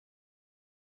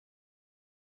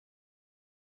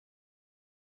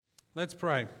Let's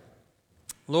pray.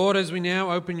 Lord, as we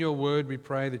now open your word, we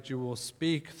pray that you will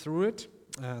speak through it,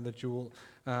 that you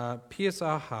will pierce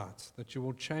our hearts, that you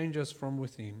will change us from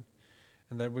within,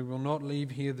 and that we will not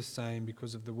leave here the same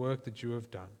because of the work that you have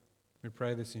done. We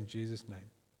pray this in Jesus' name.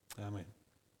 Amen.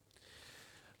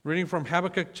 Reading from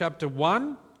Habakkuk chapter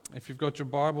 1. If you've got your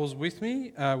Bibles with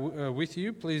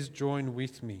you, please join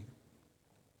with me.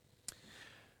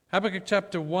 Habakkuk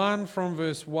chapter 1 from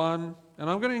verse 1. And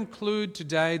I'm going to include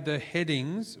today the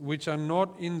headings, which are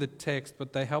not in the text,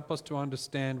 but they help us to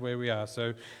understand where we are.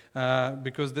 So,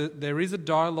 because there is a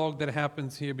dialogue that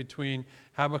happens here between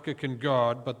Habakkuk and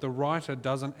God, but the writer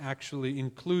doesn't actually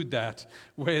include that,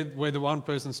 where the one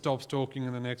person stops talking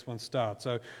and the next one starts.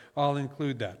 So I'll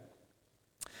include that.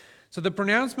 So the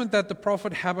pronouncement that the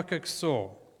prophet Habakkuk saw,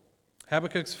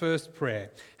 Habakkuk's first prayer.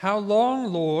 How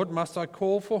long, Lord, must I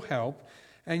call for help,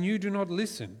 and you do not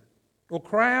listen? Or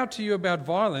cry out to you about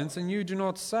violence, and you do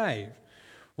not save?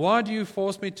 Why do you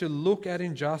force me to look at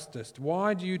injustice?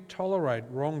 Why do you tolerate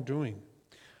wrongdoing?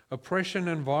 Oppression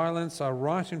and violence are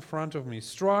right in front of me.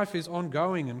 Strife is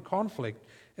ongoing and conflict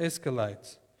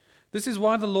escalates. This is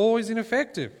why the law is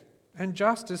ineffective and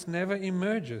justice never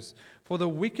emerges. For the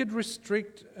wicked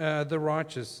restrict the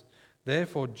righteous.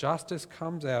 Therefore justice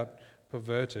comes out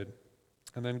perverted.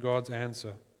 And then God's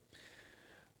answer.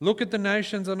 Look at the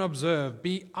nations and observe,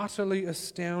 be utterly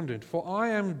astounded, for I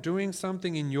am doing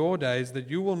something in your days that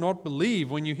you will not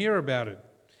believe when you hear about it.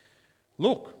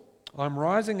 Look, I'm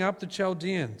rising up the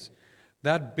Chaldeans,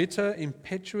 that bitter,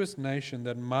 impetuous nation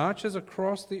that marches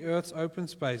across the earth's open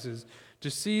spaces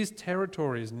to seize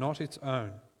territories not its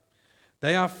own.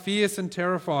 They are fierce and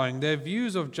terrifying. Their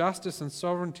views of justice and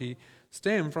sovereignty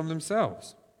stem from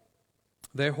themselves.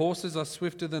 Their horses are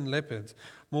swifter than leopards,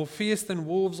 more fierce than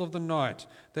wolves of the night.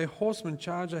 Their horsemen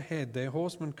charge ahead. Their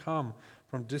horsemen come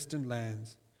from distant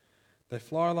lands. They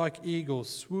fly like eagles,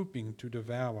 swooping to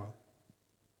devour.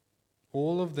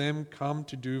 All of them come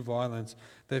to do violence.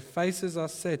 Their faces are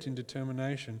set in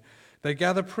determination. They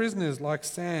gather prisoners like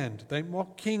sand. They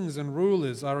mock kings and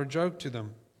rulers are a joke to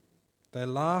them. They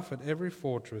laugh at every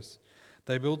fortress.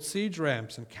 They build siege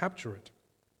ramps and capture it.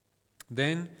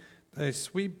 Then they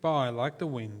sweep by like the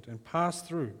wind and pass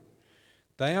through.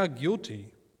 They are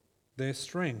guilty. Their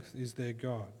strength is their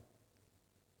God.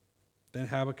 Then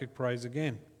Habakkuk prays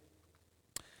again.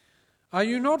 Are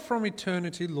you not from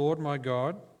eternity, Lord my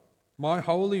God? My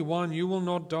Holy One, you will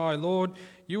not die. Lord,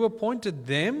 you appointed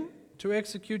them to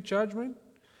execute judgment.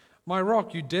 My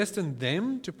rock, you destined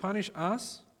them to punish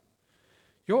us.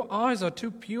 Your eyes are too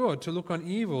pure to look on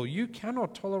evil. You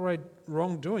cannot tolerate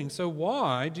wrongdoing. So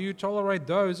why do you tolerate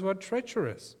those who are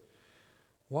treacherous?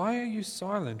 Why are you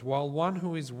silent while one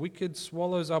who is wicked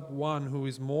swallows up one who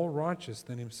is more righteous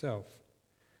than himself?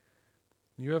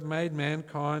 You have made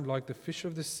mankind like the fish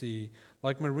of the sea,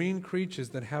 like marine creatures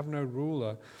that have no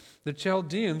ruler. The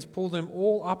Chaldeans pull them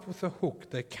all up with a hook.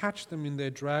 They catch them in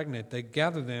their dragnet. They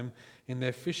gather them in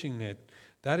their fishing net.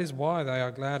 That is why they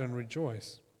are glad and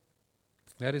rejoice.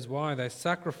 That is why they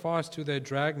sacrifice to their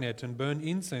dragnet and burn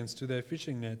incense to their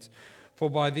fishing nets. For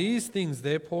by these things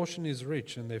their portion is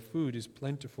rich and their food is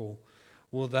plentiful.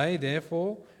 Will they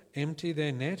therefore empty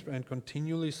their net and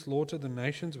continually slaughter the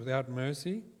nations without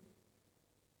mercy?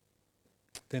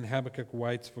 Then Habakkuk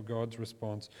waits for God's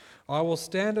response. I will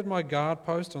stand at my guard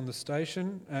post on the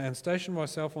station and station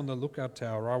myself on the lookout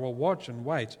tower. I will watch and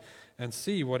wait and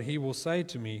see what he will say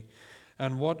to me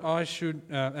and what I should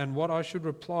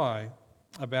reply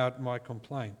about my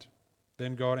complaint.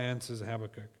 Then God answers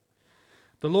Habakkuk.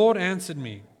 The Lord answered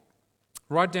me,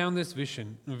 write down this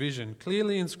vision,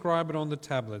 clearly inscribe it on the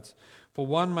tablets, for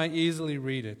one may easily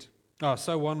read it.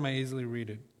 So one may easily read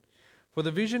it. For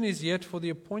the vision is yet for the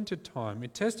appointed time.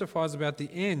 It testifies about the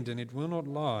end, and it will not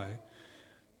lie.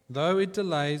 Though it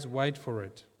delays, wait for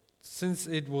it, since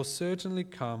it will certainly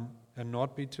come and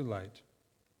not be too late.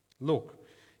 Look,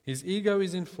 his ego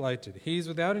is inflated. He is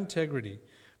without integrity.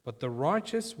 But the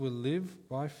righteous will live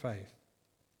by faith.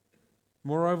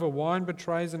 Moreover, wine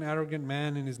betrays an arrogant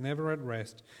man and is never at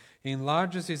rest. He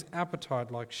enlarges his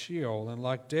appetite like Sheol, and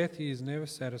like death he is never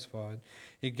satisfied.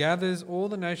 He gathers all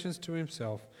the nations to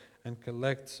himself and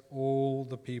collects all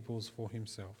the peoples for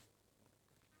himself.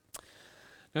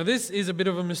 Now this is a bit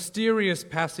of a mysterious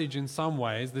passage in some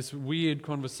ways, this weird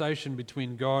conversation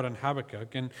between God and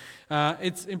Habakkuk. And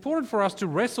it's important for us to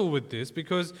wrestle with this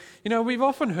because, we've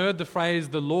often heard the phrase,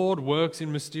 the Lord works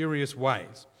in mysterious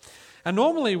ways. And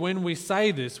normally when we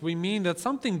say this, we mean that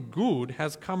something good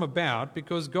has come about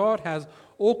because God has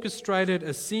orchestrated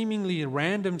a seemingly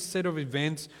random set of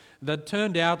events that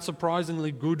turned out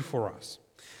surprisingly good for us.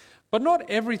 But not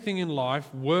everything in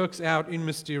life works out in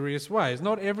mysterious ways.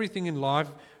 Not everything in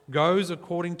life goes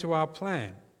according to our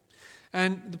plan.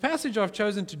 And the passage I've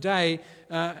chosen today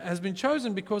has been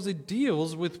chosen because it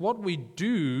deals with what we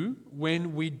do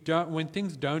when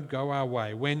things don't go our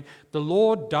way, when the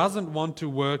Lord doesn't want to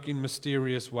work in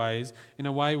mysterious ways, in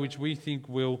a way which we think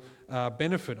will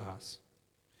benefit us.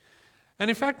 And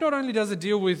in fact, not only does it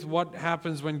deal with what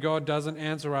happens when God doesn't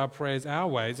answer our prayers our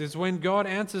ways, it's when God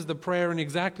answers the prayer in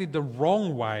exactly the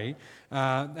wrong way,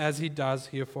 as he does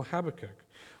here for Habakkuk.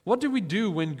 What do we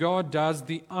do when God does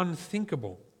the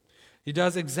unthinkable? He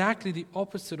does exactly the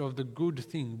opposite of the good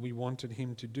thing we wanted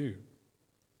him to do.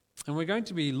 And we're going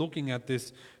to be looking at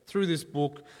this through this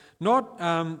book,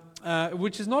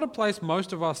 which is not a place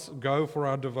most of us go for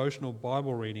our devotional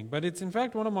Bible reading, but it's in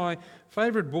fact one of my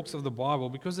favorite books of the Bible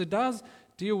because it does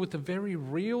deal with a very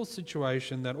real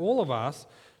situation that all of us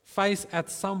face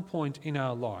at some point in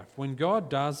our life, when God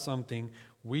does something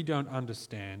we don't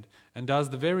understand and does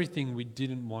the very thing we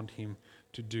didn't want him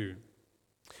to do.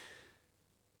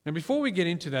 Now, before we get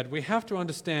into that, we have to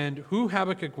understand who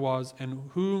Habakkuk was and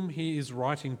whom he is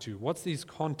writing to. What's his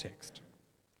context?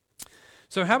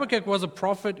 So Habakkuk was a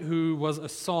prophet who was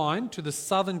assigned to the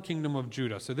southern kingdom of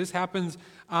Judah. So this happens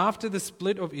after the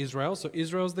split of Israel. So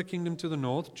Israel's the kingdom to the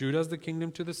north, Judah's the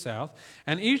kingdom to the south.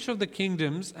 And each of the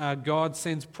kingdoms God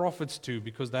sends prophets to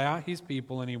because they are his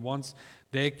people and he wants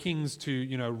their kings to,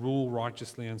 rule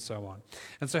righteously and so on.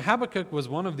 And so Habakkuk was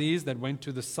one of these that went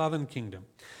to the southern kingdom.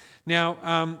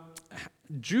 Now,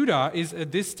 Judah is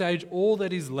at this stage all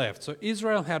that is left. So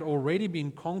Israel had already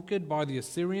been conquered by the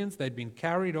Assyrians. They'd been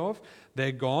carried off.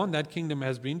 They're gone. That kingdom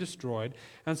has been destroyed.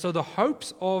 And so the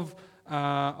hopes of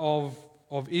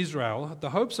Israel, the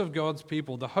hopes of God's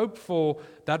people, the hope for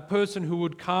that person who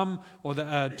would come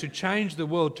to change the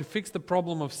world, to fix the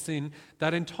problem of sin,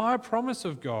 that entire promise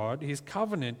of God, his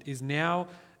covenant, is now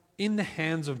in the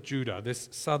hands of Judah, this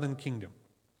southern kingdom.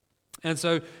 And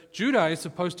so Judah is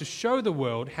supposed to show the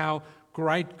world how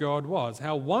great God was,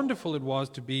 how wonderful it was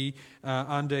to be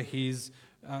under his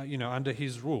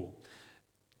rule.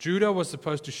 Judah was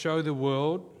supposed to show the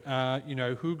world,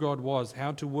 who God was,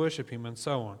 how to worship him, and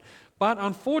so on. But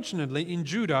unfortunately, in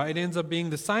Judah, it ends up being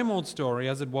the same old story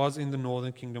as it was in the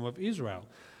northern kingdom of Israel.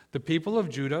 The people of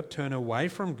Judah turn away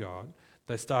from God.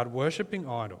 They start worshipping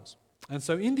idols. And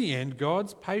so in the end,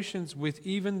 God's patience with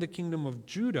even the kingdom of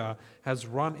Judah has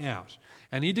run out.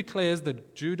 And he declares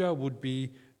that Judah would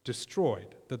be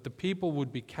destroyed, that the people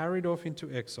would be carried off into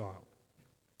exile.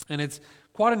 And it's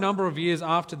quite a number of years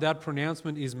after that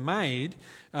pronouncement is made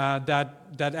that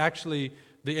actually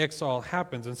the exile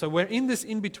happens. And so we're in this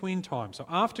in-between time. So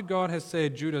after God has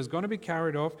said Judah is going to be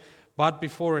carried off, but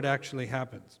before it actually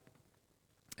happens.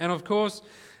 And of course,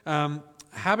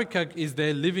 Habakkuk is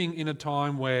there living in a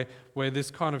time where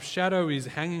this kind of shadow is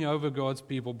hanging over God's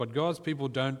people, but God's people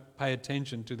don't pay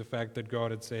attention to the fact that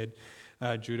God had said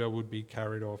Judah would be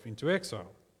carried off into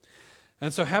exile.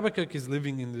 And so Habakkuk is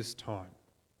living in this time.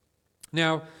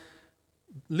 Now,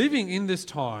 living in this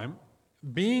time,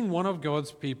 being one of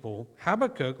God's people,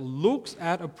 Habakkuk looks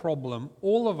at a problem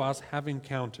all of us have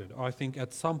encountered, I think,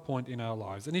 at some point in our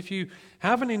lives. And if you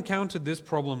haven't encountered this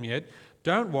problem yet,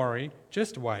 don't worry,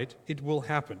 just wait, it will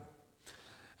happen.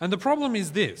 And the problem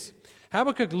is this.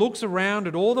 Habakkuk looks around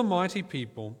at all the mighty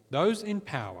people, those in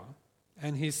power,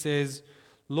 and he says,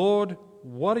 Lord,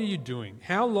 what are you doing?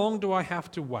 How long do I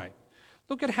have to wait?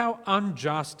 Look at how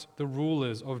unjust the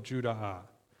rulers of Judah are.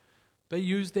 They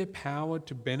use their power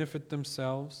to benefit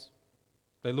themselves.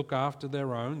 They look after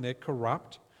their own. They're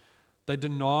corrupt. They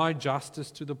deny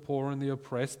justice to the poor and the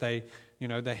oppressed. They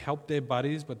help their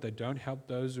buddies, but they don't help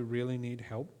those who really need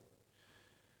help.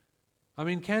 I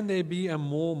mean, can there be a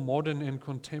more modern and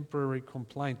contemporary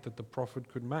complaint that the prophet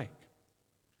could make?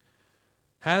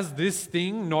 Has this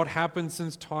thing not happened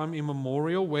since time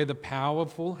immemorial, where the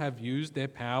powerful have used their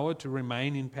power to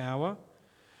remain in power?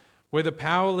 Where the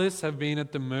powerless have been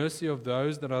at the mercy of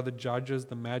those that are the judges,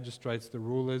 the magistrates, the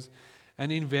rulers,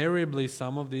 and invariably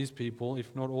some of these people,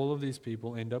 if not all of these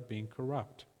people, end up being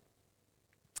corrupt.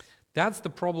 That's the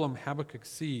problem Habakkuk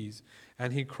sees,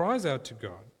 and he cries out to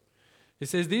God. He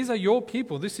says, these are your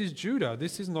people, this is Judah,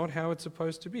 this is not how it's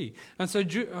supposed to be. And so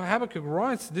Habakkuk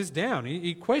writes this down.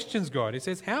 He questions God. He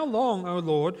says, how long, O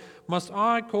Lord, must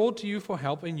I call to you for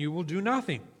help and you will do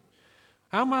nothing?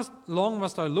 How long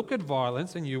must I look at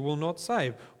violence and you will not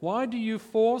save? Why do you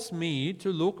force me to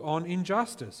look on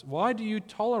injustice? Why do you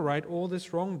tolerate all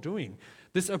this wrongdoing,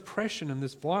 this oppression and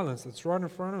this violence that's right in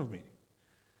front of me?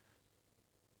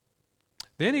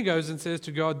 Then he goes and says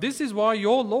to God, this is why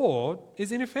your law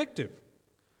is ineffective.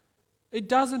 It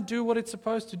doesn't do what it's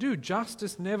supposed to do.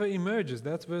 Justice never emerges.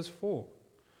 That's verse 4.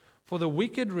 For the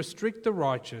wicked restrict the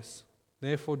righteous,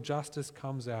 therefore justice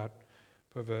comes out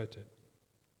perverted.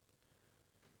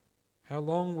 How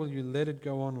long will you let it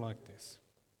go on like this?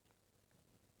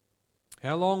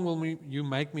 How long will you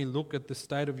make me look at the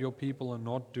state of your people and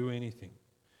not do anything?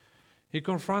 He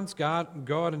confronts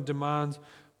God and demands,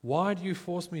 why do you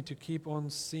force me to keep on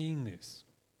seeing this?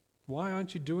 Why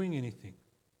aren't you doing anything?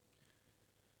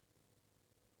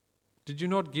 Did you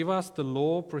not give us the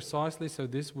law precisely so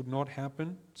this would not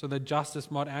happen, so that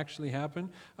justice might actually happen?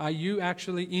 Are you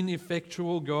actually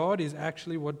ineffectual, God? Is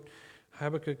actually what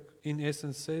Habakkuk in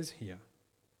essence says here.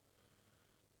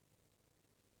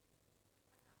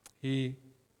 He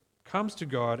comes to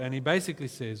God and he basically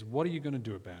says, what are you going to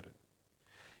do about it?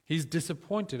 He's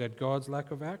disappointed at God's lack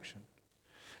of action.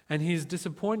 And his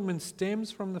disappointment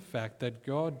stems from the fact that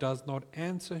God does not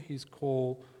answer his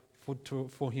call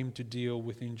for him to deal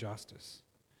with injustice.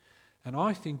 And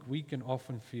I think we can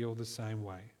often feel the same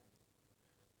way,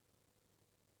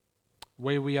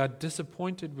 where we are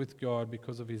disappointed with God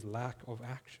because of his lack of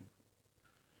action.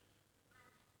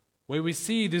 Where we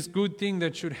see this good thing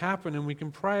that should happen and we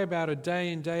can pray about it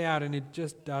day in, day out, and it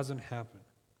just doesn't happen.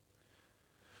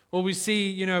 Or we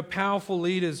see, powerful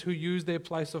leaders who use their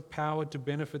place of power to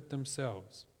benefit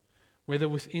themselves, whether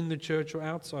within the church or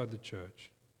outside the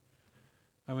church.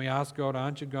 And we ask God,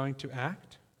 aren't you going to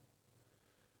act?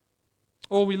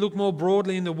 Or we look more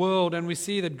broadly in the world and we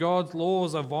see that God's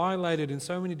laws are violated in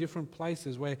so many different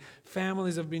places, where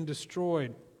families have been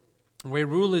destroyed, where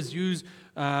rulers use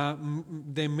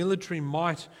their military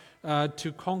might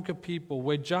to conquer people,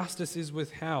 where justice is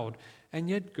withheld, and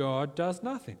yet God does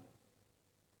nothing.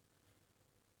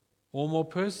 Or more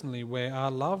personally, where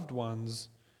our loved ones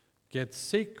get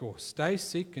sick or stay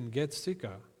sick and get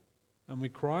sicker, and we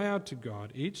cry out to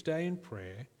God each day in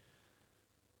prayer,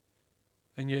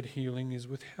 and yet healing is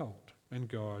withheld, and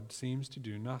God seems to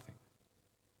do nothing.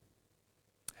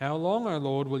 How long, O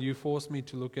Lord, will you force me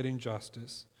to look at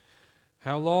injustice?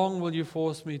 How long will you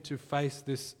force me to face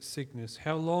this sickness?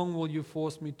 How long will you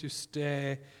force me to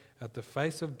stare at the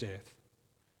face of death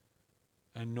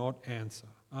and not answer?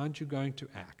 Aren't you going to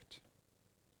act?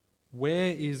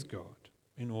 Where is God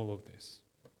in all of this?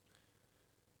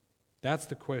 That's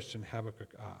the question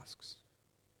Habakkuk asks.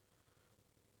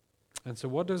 And so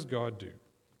what does God do?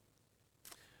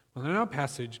 Well, in our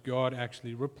passage, God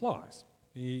actually replies.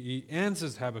 He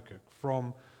answers Habakkuk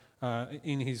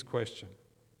in his question.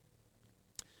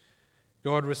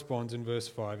 God responds in verse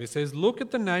 5. He says, "Look at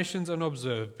the nations and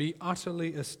observe, be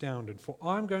utterly astounded, for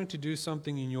I'm going to do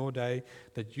something in your day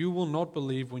that you will not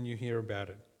believe when you hear about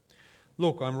it.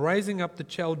 Look, I'm raising up the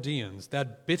Chaldeans,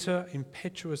 that bitter,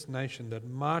 impetuous nation that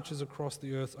marches across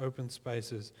the earth's open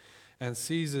spaces and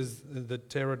seizes the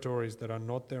territories that are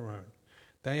not their own.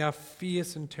 They are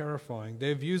fierce and terrifying.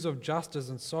 Their views of justice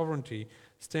and sovereignty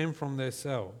stem from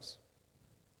themselves."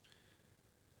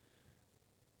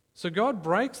 So God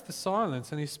breaks the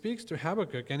silence and he speaks to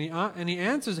Habakkuk, and he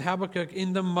answers Habakkuk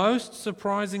in the most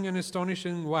surprising and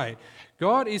astonishing way.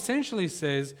 God essentially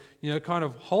says,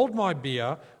 hold my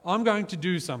beer, I'm going to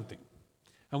do something.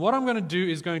 And what I'm going to do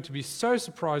is going to be so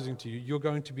surprising to you, you're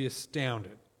going to be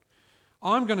astounded.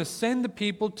 I'm going to send the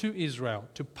people to Israel,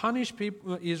 to punish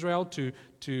Israel, to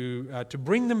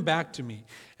bring them back to me.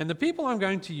 And the people I'm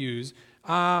going to use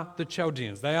are the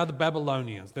Chaldeans. They are the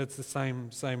Babylonians. That's the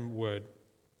same word.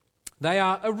 They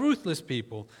are a ruthless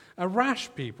people, a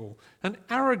rash people, an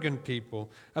arrogant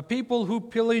people, a people who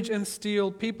pillage and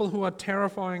steal, people who are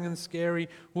terrifying and scary,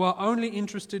 who are only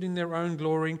interested in their own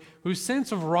glory, whose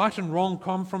sense of right and wrong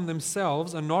come from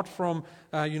themselves and not from,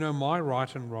 my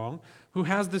right and wrong, who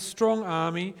has this strong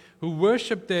army, who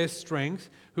worship their strength,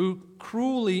 who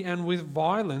cruelly and with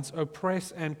violence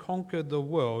oppress and conquer the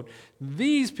world.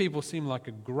 These people seem like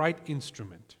a great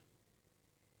instrument.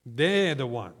 They're the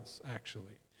ones,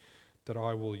 actually, that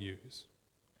I will use.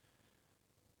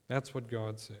 That's what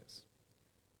God says.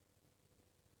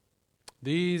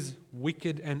 These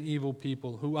wicked and evil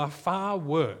people who are far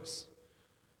worse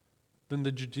than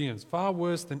the Judeans, far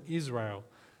worse than Israel,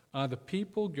 are the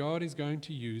people God is going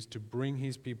to use to bring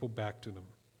his people back to them.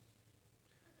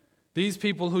 These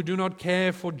people who do not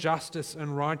care for justice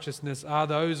and righteousness are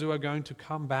those who are going to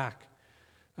come back,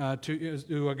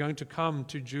 who are going to come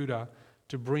to Judah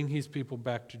to bring his people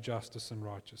back to justice and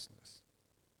righteousness.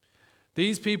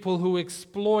 These people who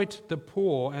exploit the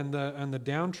poor and the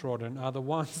downtrodden are the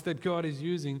ones that God is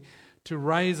using to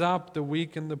raise up the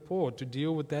weak and the poor to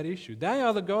deal with that issue. They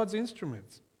are the God's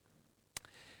instruments.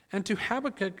 And to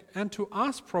Habakkuk and to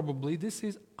us probably, this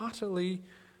is utterly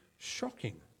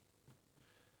shocking.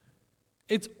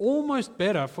 It's almost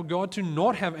better for God to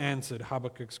not have answered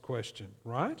Habakkuk's question,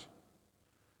 right?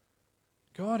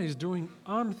 God is doing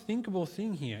unthinkable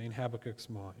thing here in Habakkuk's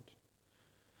mind.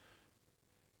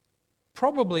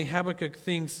 Probably Habakkuk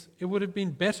thinks it would have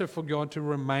been better for God to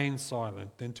remain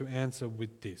silent than to answer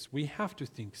with this. We have to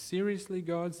think, seriously,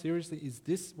 God, seriously, is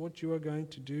this what you are going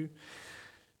to do?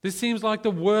 This seems like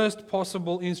the worst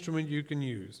possible instrument you can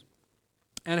use.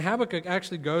 And Habakkuk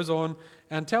actually goes on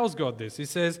and tells God this. He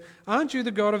says, aren't you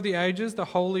the God of the ages, the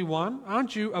Holy One?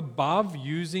 Aren't you above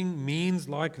using means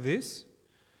like this?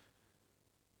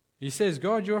 He says,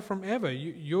 God, you are from ever.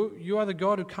 You are the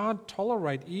God who can't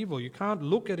tolerate evil. You can't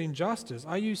look at injustice.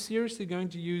 Are you seriously going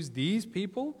to use these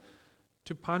people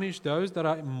to punish those that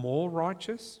are more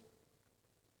righteous?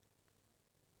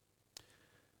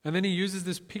 And then he uses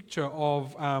this picture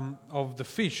of the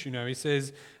fish. He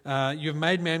says, you've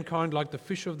made mankind like the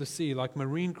fish of the sea, like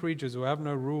marine creatures who have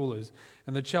no rulers.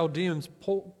 And the Chaldeans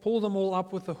pull them all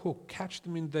up with a hook, catch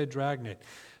them in their dragnet.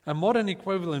 A modern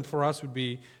equivalent for us would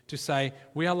be to say,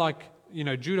 we are like,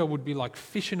 Judah would be like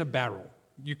fish in a barrel.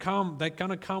 They're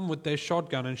going to come with their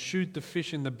shotgun and shoot the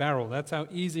fish in the barrel. That's how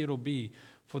easy it'll be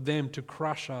for them to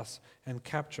crush us and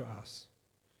capture us.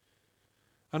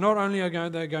 And not only are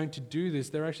they going to do this,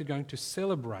 they're actually going to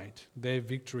celebrate their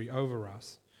victory over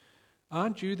us.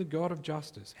 Aren't you the God of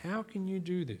justice? How can you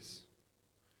do this?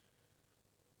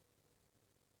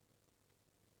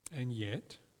 And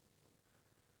yet,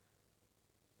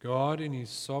 God in His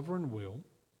sovereign will,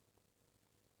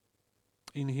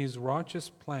 in His righteous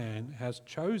plan, has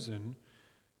chosen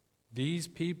these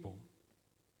people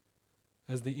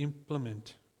as the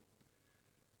implement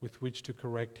with which to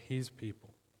correct His people.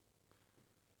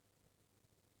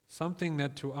 Something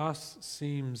that to us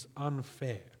seems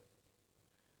unfair,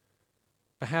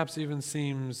 perhaps even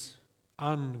seems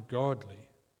ungodly,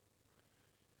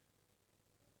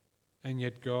 and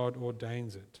yet God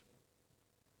ordains it.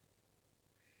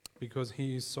 Because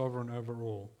He is sovereign over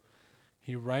all.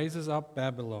 He raises up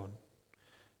Babylon.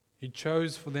 He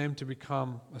chose for them to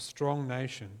become a strong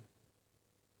nation.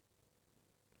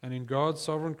 And in God's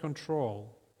sovereign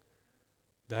control,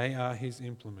 they are His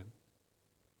implement.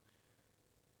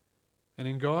 And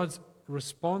in God's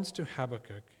response to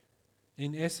Habakkuk,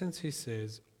 in essence He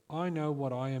says, I know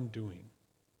what I am doing.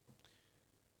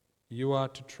 You are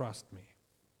to trust me.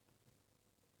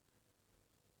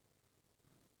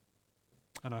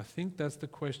 And I think that's the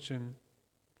question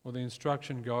or the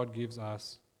instruction God gives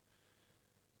us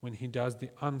when He does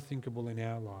the unthinkable in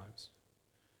our lives.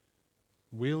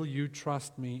 Will you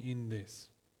trust me in this?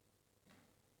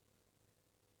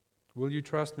 Will you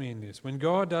trust me in this? When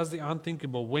God does the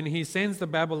unthinkable, when He sends the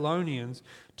Babylonians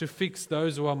to fix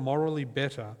those who are morally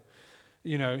better,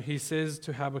 He says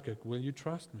to Habakkuk, will you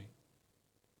trust me?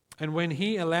 And when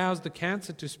He allows the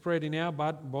cancer to spread in our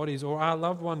bodies or our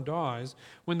loved one dies,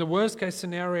 when the worst case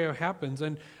scenario happens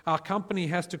and our company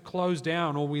has to close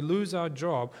down or we lose our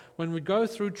job, when we go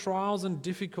through trials and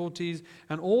difficulties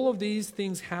and all of these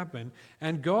things happen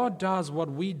and God does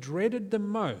what we dreaded the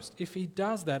most, if He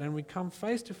does that and we come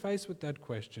face to face with that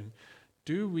question,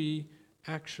 do we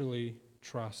actually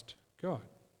trust God?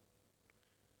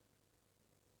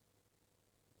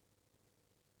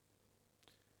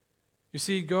 You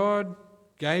see, God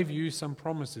gave you some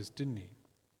promises, didn't He?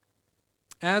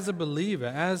 As a believer,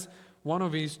 as one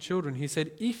of His children, He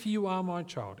said, if you are my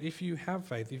child, if you have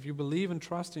faith, if you believe and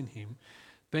trust in Him,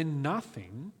 then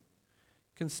nothing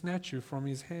can snatch you from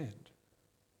His hand.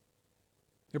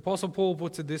 The Apostle Paul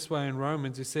puts it this way in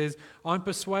Romans. He says, I'm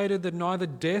persuaded that neither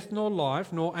death nor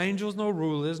life, nor angels nor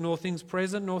rulers, nor things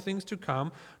present nor things to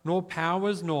come, nor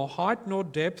powers, nor height nor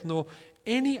depth, nor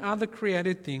any other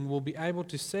created thing will be able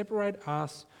to separate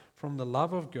us from the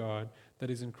love of God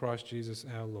that is in Christ Jesus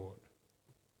our Lord.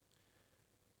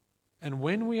 And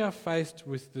when we are faced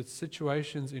with the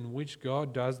situations in which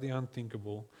God does the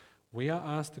unthinkable, we are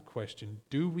asked the question,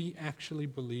 do we actually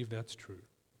believe that's true?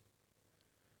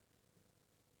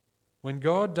 When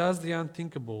God does the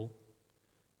unthinkable,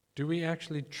 do we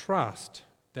actually trust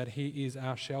that He is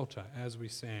our shelter, as we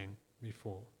sang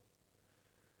before?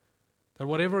 That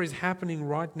whatever is happening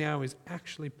right now is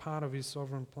actually part of His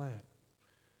sovereign plan.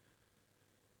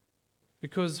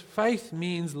 Because faith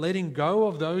means letting go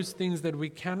of those things that we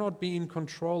cannot be in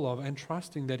control of and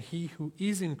trusting that He who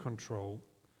is in control,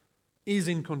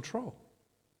 even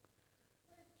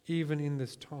in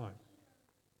this time.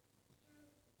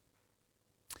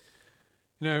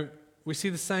 We see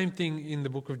the same thing in the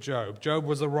book of Job. Job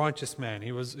was a righteous man.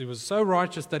 He was so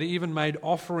righteous that he even made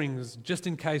offerings just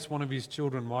in case one of his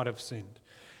children might have sinned.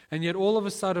 And yet all of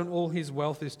a sudden all his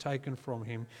wealth is taken from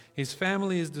him. His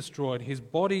family is destroyed. His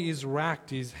body is racked.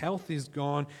 His health is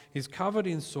gone. He's covered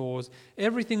in sores.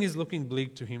 Everything is looking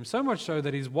bleak to him. So much so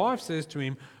that his wife says to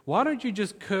him, "Why don't you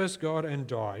just curse God and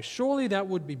die? Surely that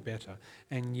would be better."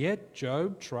 And yet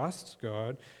Job trusts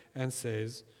God and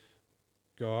says,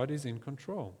 God is in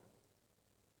control.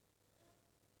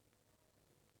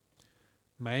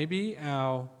 Maybe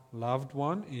our loved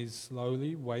one is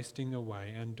slowly wasting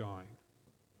away and dying.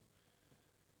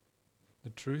 The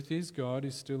truth is, God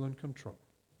is still in control.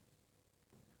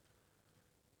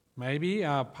 Maybe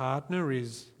our partner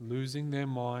is losing their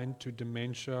mind to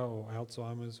dementia or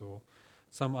Alzheimer's or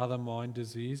some other mind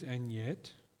disease, and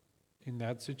yet, in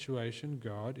that situation,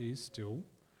 God is still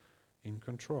in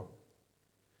control.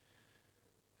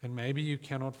 And maybe you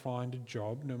cannot find a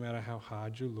job no matter how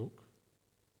hard you look,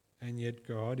 and yet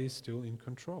God is still in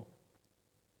control.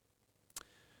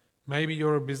 Maybe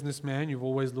you're a businessman, you've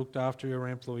always looked after your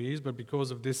employees, but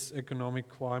because of this economic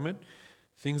climate,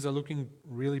 things are looking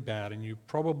really bad and you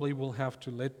probably will have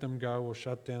to let them go or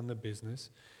shut down the business.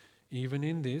 Even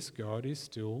in this, God is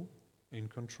still in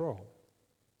control.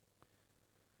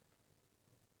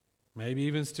 Maybe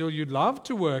even still you'd love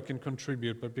to work and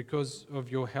contribute, but because of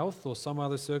your health or some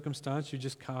other circumstance, you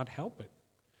just can't help it.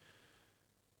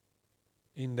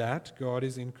 In that, God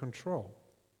is in control.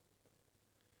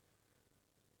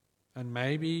 And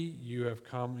maybe you have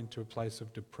come into a place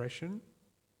of depression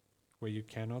where you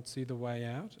cannot see the way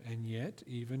out, and yet,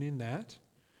 even in that,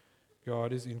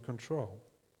 God is in control.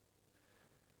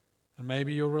 And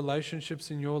maybe your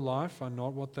relationships in your life are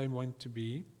not what they want to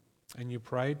be, and you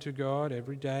pray to God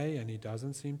every day and He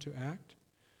doesn't seem to act.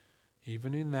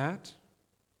 Even in that,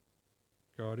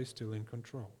 God is still in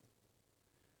control.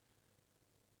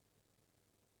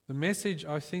 The message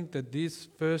I think that this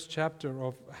first chapter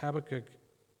of Habakkuk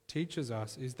teaches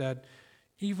us is that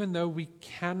even though we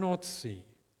cannot see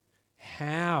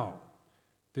how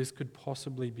this could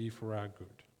possibly be for our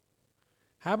good,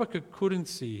 Habakkuk couldn't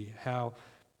see how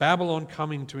Babylon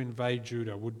coming to invade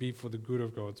Judah would be for the good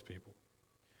of God's people.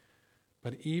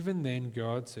 But even then,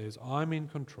 God says, I'm in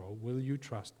control. Will you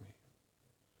trust me?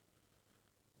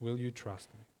 Will you trust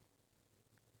me?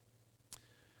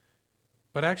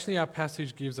 But actually our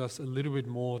passage gives us a little bit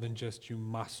more than just you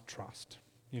must trust.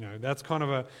 You know, that's kind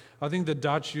of I think the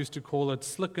Dutch used to call it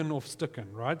slikken of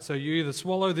stikken, right? So you either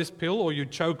swallow this pill or you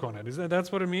choke on it.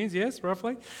 That's what it means? Yes,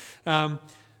 roughly?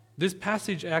 This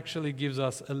passage actually gives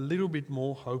us a little bit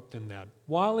more hope than that.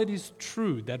 While it is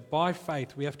true that by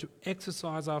faith we have to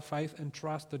exercise our faith and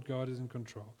trust that God is in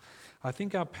control, I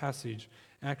think our passage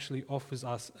actually offers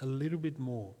us a little bit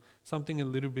more, something a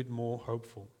little bit more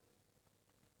hopeful.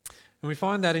 And we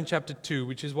find that in chapter 2,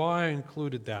 which is why I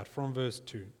included that from verse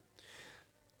 2.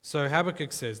 So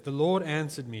Habakkuk says, "The Lord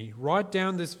answered me, write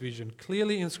down this vision,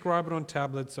 clearly inscribe it on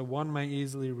tablets so one may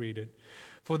easily read it.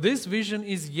 For this vision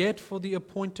is yet for the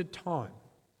appointed time.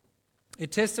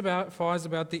 It testifies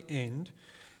about the end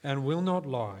and will not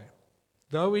lie.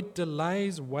 Though it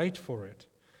delays, wait for it,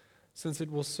 since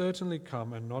it will certainly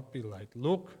come and not be late.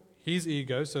 Look, his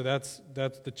ego," so that's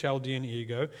the Chaldean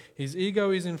ego, "his ego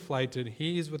is inflated,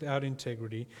 he is without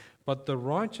integrity, but the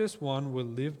righteous one will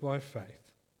live by faith."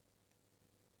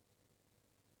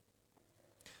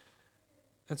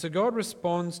 And so God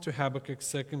responds to Habakkuk's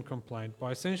second complaint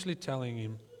by essentially telling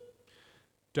him,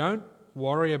 don't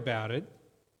worry about it,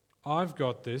 I've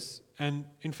got this, and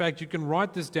in fact you can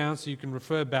write this down so you can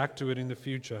refer back to it in the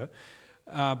future,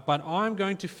 but I'm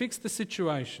going to fix the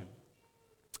situation.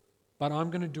 But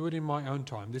I'm going to do it in my own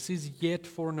time. This is yet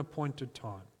for an appointed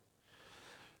time.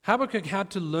 Habakkuk had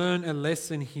to learn a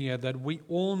lesson here that we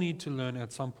all need to learn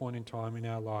at some point in time in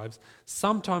our lives,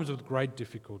 sometimes with great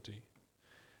difficulty.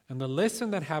 And the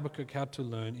lesson that Habakkuk had to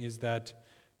learn is that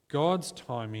God's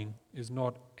timing is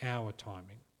not our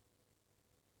timing.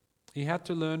 He had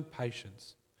to learn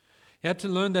patience. He had to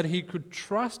learn that he could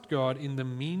trust God in the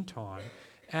meantime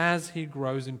as he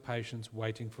grows in patience,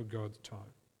 waiting for God's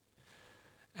time.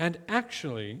 And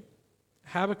actually,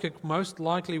 Habakkuk most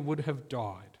likely would have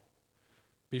died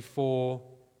before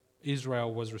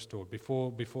Israel was restored,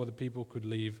 before the people could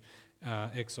leave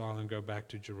exile and go back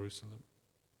to Jerusalem.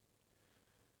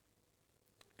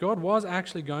 God was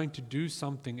actually going to do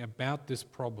something about this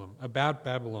problem, about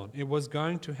Babylon. It was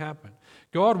going to happen.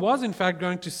 God was in fact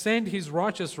going to send his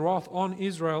righteous wrath on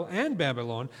Israel and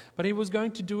Babylon, but he was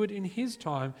going to do it in his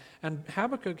time, and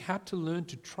Habakkuk had to learn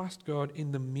to trust God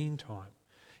in the meantime.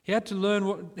 He had to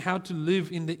learn how to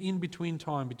live in the in-between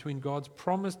time between God's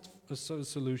promised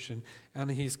solution and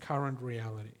his current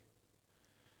reality.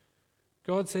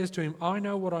 God says to him, I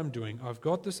know what I'm doing. I've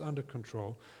got this under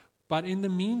control. But in the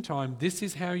meantime, this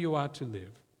is how you are to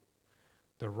live.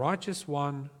 The righteous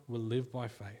one will live by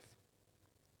faith.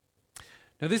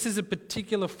 Now, this is a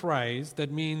particular phrase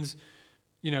that means,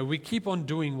 we keep on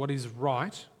doing what is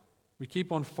right. We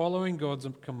keep on following God's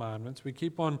commandments. We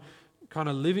keep on kind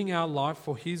of living our life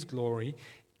for His glory,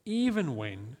 even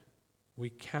when we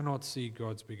cannot see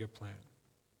God's bigger plan.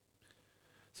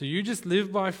 So you just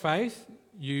live by faith.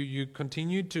 You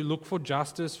continue to look for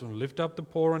justice, lift up the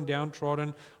poor and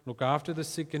downtrodden, look after the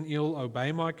sick and ill,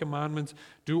 obey my commandments,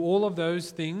 do all of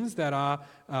those things that are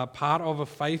part of a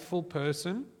faithful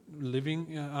person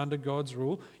living under God's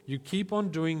rule. You keep on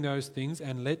doing those things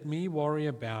and let me worry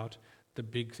about the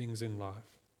big things in life.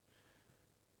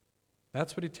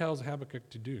 That's what He tells Habakkuk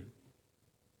to do.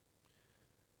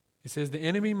 He says the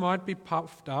enemy might be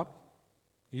puffed up,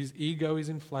 his ego is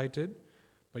inflated,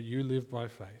 but you live by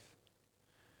faith.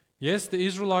 Yes, the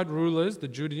Israelite rulers, the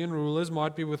Judean rulers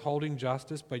might be withholding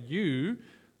justice, but you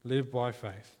live by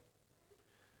faith.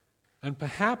 And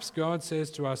perhaps God says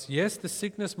to us, yes, the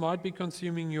sickness might be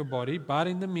consuming your body, but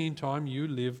in the meantime, you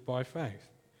live by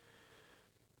faith.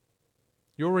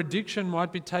 Your addiction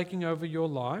might be taking over your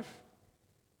life,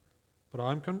 but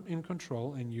I'm in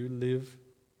control and you live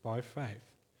by faith.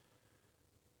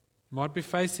 You might be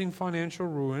facing financial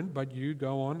ruin, but you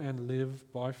go on and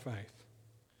live by faith.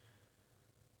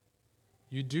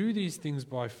 You do these things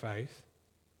by faith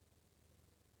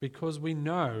because we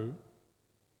know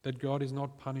that God is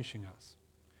not punishing us.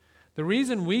 The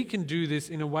reason we can do this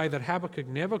in a way that Habakkuk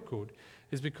never could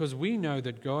is because we know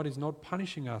that God is not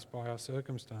punishing us by our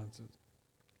circumstances.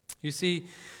 You see,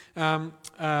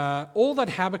 all that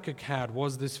Habakkuk had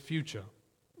was this future,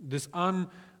 this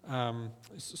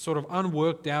sort of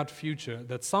unworked out future,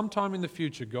 that sometime in the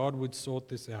future God would sort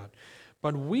this out.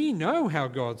 But we know how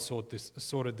God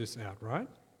sorted this out, right?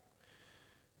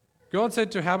 God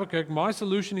said to Habakkuk, my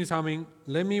solution is coming.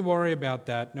 Let me worry about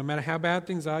that. No matter how bad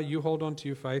things are, you hold on to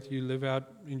your faith. You live out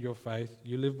in your faith.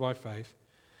 You live by faith.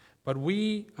 But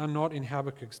we are not in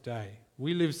Habakkuk's day.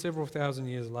 We live several thousand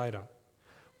years later.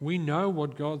 We know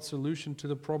what God's solution to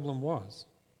the problem was.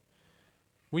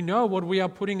 We know what we are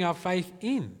putting our faith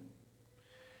in.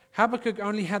 Habakkuk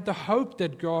only had the hope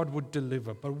that God would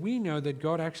deliver, but we know that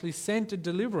God actually sent a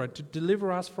deliverer to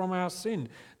deliver us from our sin.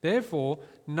 Therefore,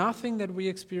 nothing that we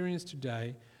experience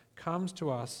today comes to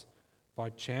us by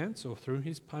chance or through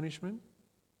His punishment,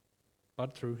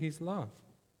 but through His love.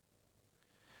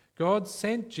 God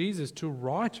sent Jesus to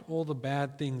right all the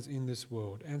bad things in this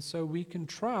world, and so we can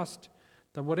trust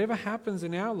that whatever happens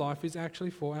in our life is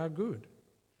actually for our good.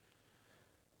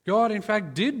 God, in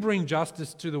fact, did bring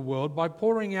justice to the world by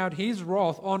pouring out His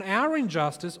wrath on our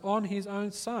injustice on His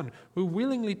own Son, who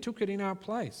willingly took it in our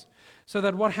place. So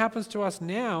that what happens to us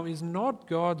now is not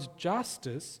God's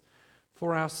justice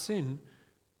for our sin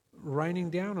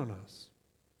raining down on us.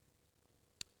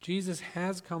 Jesus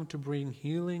has come to bring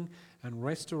healing and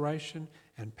restoration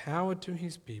and power to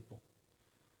His people.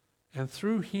 And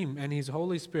through Him and His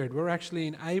Holy Spirit, we're actually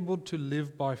enabled to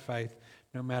live by faith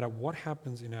no matter what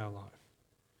happens in our life.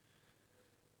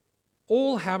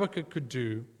 All Habakkuk could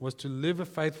do was to live a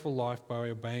faithful life by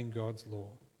obeying God's law.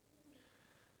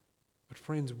 But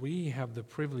friends, we have the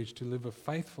privilege to live a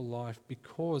faithful life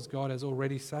because God has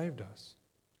already saved us.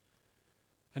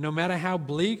 And no matter how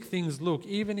bleak things look,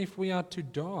 even if we are to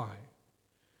die,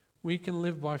 we can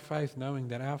live by faith knowing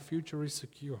that our future is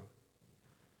secure,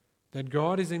 that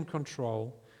God is in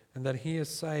control, and that He has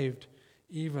saved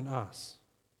even us.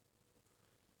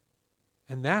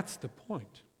 And that's the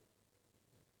point.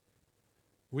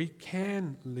 We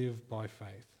can live by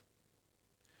faith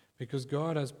because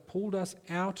God has pulled us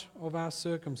out of our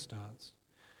circumstance.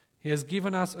 He has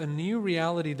given us a new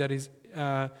reality that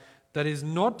is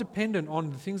not dependent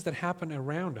on the things that happen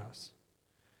around us.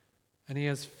 And He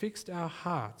has fixed our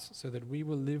hearts so that we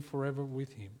will live forever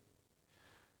with Him.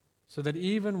 So that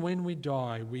even when we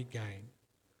die, we gain.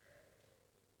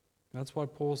 That's why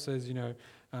Paul says,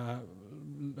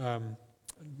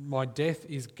 my death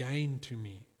is gain to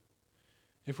me.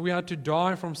 If we are to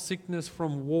die from sickness,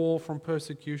 from war, from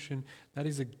persecution, that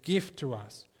is a gift to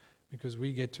us because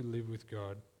we get to live with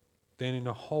God then in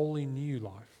a wholly new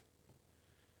life.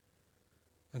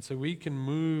 And so we can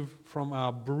move from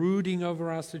our brooding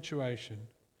over our situation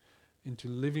into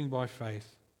living by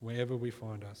faith wherever we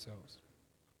find ourselves.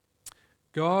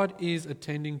 God is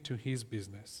attending to His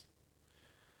business,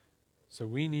 so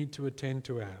we need to attend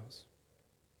to ours.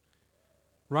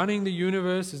 Running the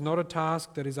universe is not a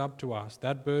task that is up to us.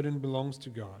 That burden belongs to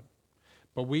God.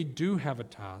 But we do have a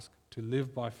task to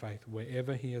live by faith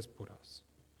wherever He has put us.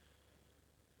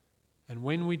 And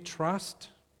when we trust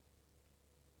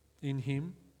in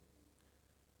Him,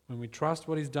 when we trust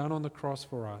what He's done on the cross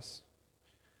for us,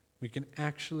 we can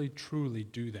actually truly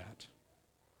do that,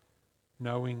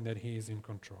 knowing that He is in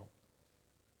control.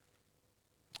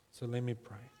 So let me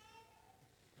pray.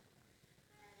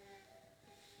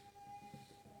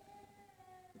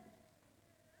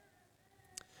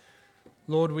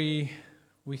 Lord, we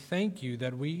thank You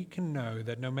that we can know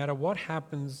that no matter what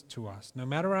happens to us, no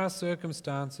matter our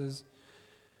circumstances,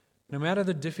 no matter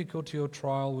the difficulty or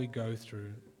trial we go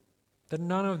through, that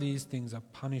none of these things are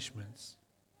punishments,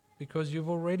 because You've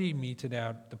already meted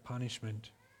out the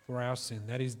punishment for our sin,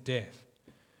 that is death,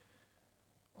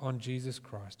 on Jesus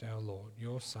Christ our Lord,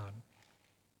 Your Son.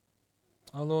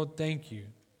 Oh Lord, thank You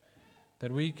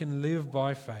that we can live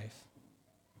by faith,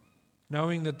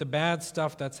 knowing that the bad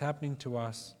stuff that's happening to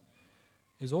us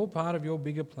is all part of Your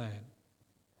bigger plan.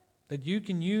 That You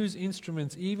can use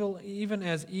instruments even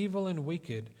as evil and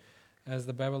wicked as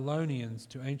the Babylonians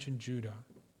to ancient Judah,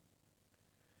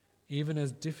 even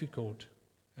as difficult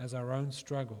as our own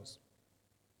struggles,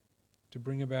 to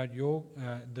bring about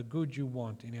the good You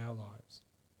want in our lives.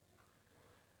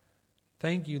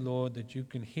 Thank You, Lord, that You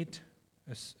can hit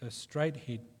a straight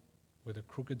hit with a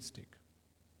crooked stick.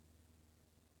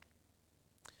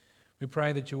 We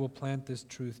pray that You will plant this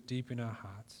truth deep in our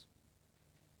hearts.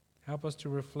 Help us to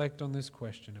reflect on this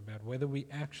question about whether we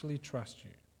actually trust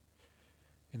You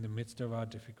in the midst of our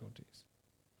difficulties.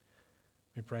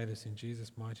 We pray this in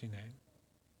Jesus' mighty name.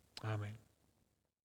 Amen.